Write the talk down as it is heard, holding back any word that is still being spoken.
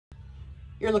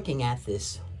you're looking at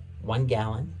this 1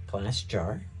 gallon glass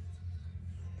jar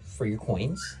for your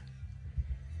coins.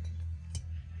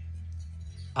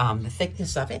 The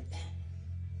thickness of it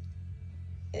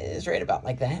is right about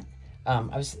like that.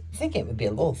 I was thinking it would be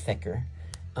a little thicker,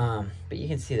 but you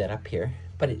can see that up here,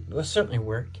 but it will certainly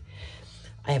work.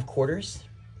 I have quarters.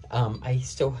 I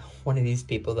still one of these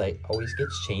people that always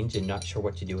gets change and not sure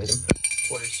what to do with them.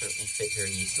 Quarters certainly fit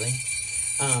very easily.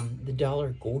 The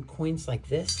dollar gold coins like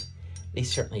this, they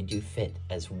certainly do fit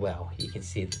as well. You can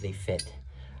see that they fit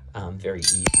very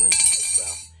easily as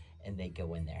well, and they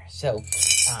go in there. So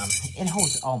it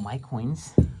holds all my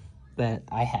coins that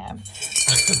I have.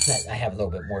 That I have a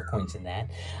little bit more coins than that.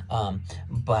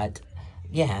 But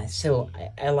yeah, so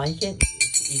I like it.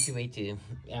 It's an easy way to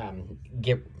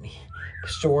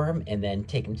store them and then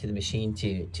take them to the machine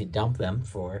to dump them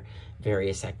for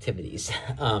various activities.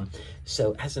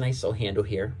 So it has a nice little handle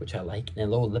here, which I like, and a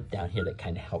little lip down here that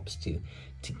kind of helps to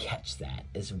catch that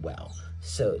as well.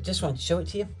 So just wanted to show it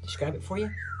to you, describe it for you,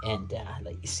 and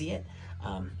let you see it.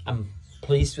 I'm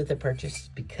pleased with the purchase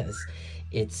because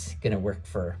it's going to work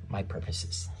for my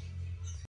purposes.